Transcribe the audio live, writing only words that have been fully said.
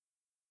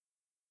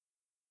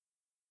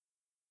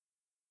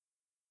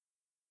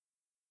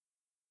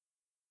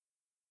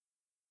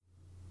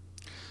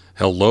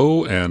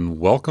Hello and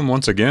welcome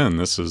once again.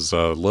 This is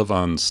Live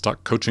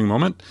Unstuck Coaching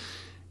Moment.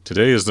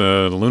 Today is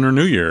the Lunar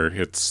New Year.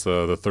 It's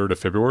the 3rd of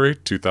February,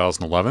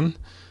 2011.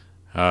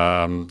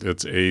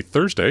 It's a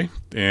Thursday,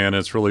 and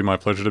it's really my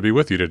pleasure to be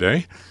with you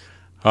today.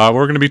 We're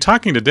going to be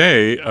talking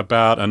today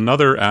about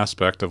another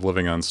aspect of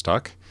living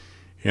unstuck,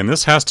 and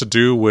this has to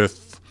do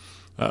with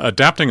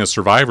adapting a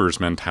survivor's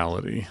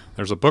mentality.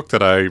 There's a book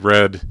that I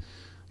read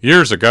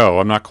years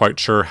ago. I'm not quite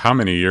sure how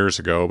many years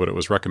ago, but it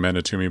was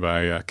recommended to me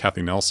by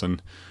Kathy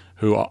Nelson,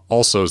 who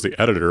also is the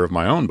editor of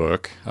my own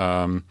book.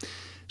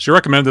 She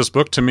recommended this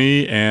book to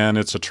me, and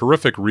it's a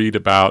terrific read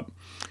about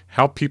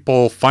how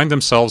people find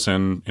themselves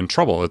in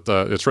trouble.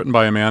 It's written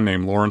by a man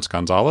named Lawrence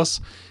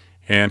Gonzales,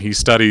 and he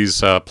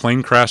studies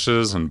plane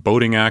crashes and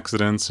boating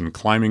accidents and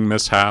climbing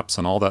mishaps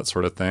and all that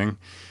sort of thing,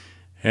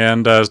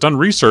 and has done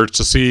research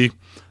to see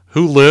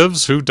who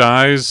lives, who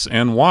dies,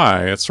 and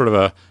why. It's sort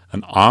of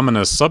an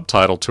ominous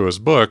subtitle to his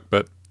book,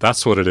 but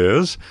that's what it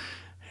is.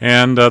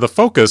 And the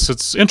focus,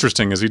 it's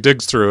interesting as he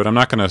digs through it. I'm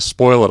not going to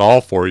spoil it all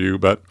for you,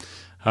 but,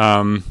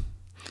 I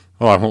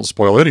won't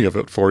spoil any of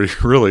it for you,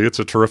 really. It's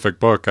a terrific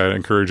book. I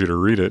encourage you to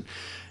read it.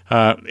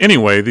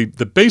 Anyway,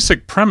 the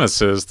basic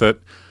premise is that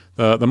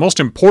the most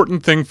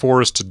important thing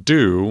for us to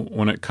do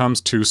when it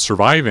comes to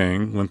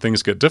surviving when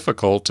things get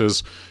difficult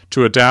is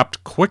to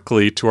adapt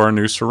quickly to our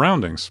new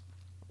surroundings.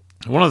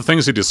 One of the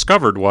things he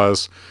discovered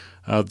was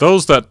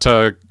those that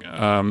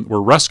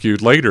were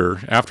rescued later,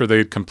 after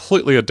they'd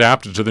completely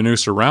adapted to the new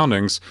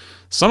surroundings,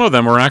 some of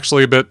them were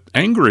actually a bit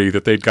angry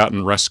that they'd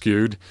gotten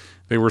rescued.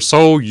 They were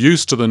so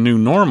used to the new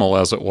normal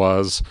as it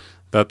was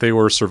that they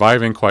were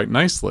surviving quite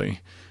nicely.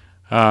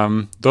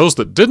 Those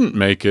that didn't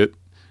make it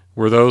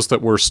were those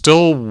that were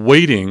still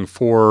waiting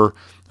for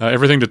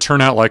everything to turn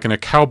out like in a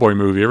cowboy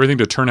movie, everything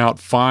to turn out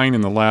fine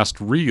in the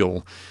last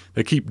reel.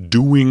 They keep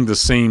doing the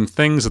same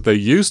things that they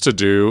used to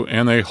do,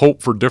 and they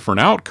hope for different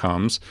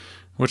outcomes,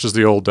 which is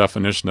the old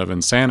definition of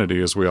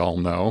insanity, as we all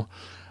know.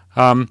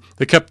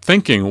 They kept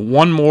thinking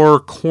one more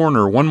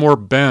corner, one more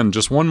bend,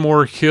 just one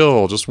more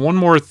hill, just one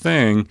more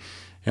thing,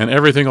 and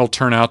everything will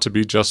turn out to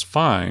be just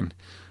fine.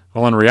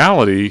 Well, in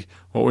reality,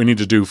 what we need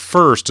to do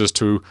first is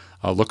to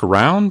look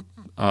around,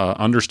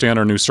 understand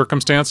our new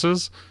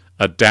circumstances,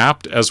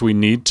 adapt as we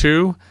need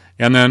to,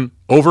 and then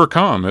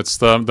overcome. It's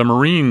the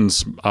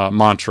Marines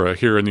mantra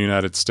here in the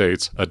United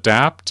States: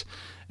 adapt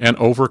and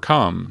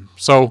overcome.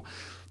 So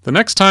the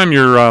next time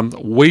you're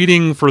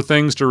waiting for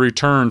things to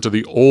return to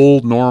the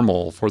old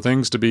normal, for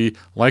things to be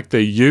like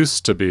they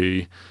used to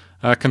be,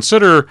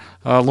 consider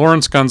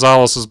Lawrence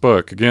Gonzales'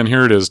 book. Again,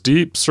 here it is,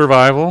 Deep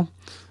Survival,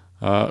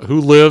 Who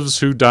Lives,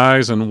 Who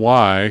Dies, and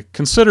Why.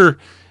 Consider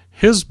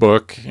his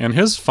book and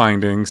his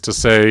findings to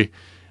say,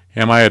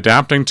 am I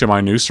adapting to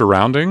my new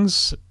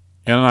surroundings?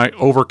 Am I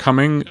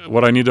overcoming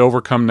what I need to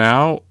overcome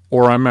now?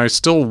 Or am I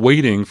still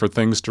waiting for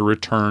things to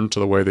return to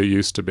the way they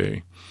used to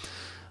be?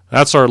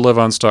 That's our Live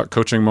Unstuck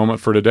coaching moment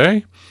for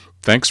today.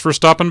 Thanks for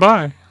stopping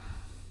by.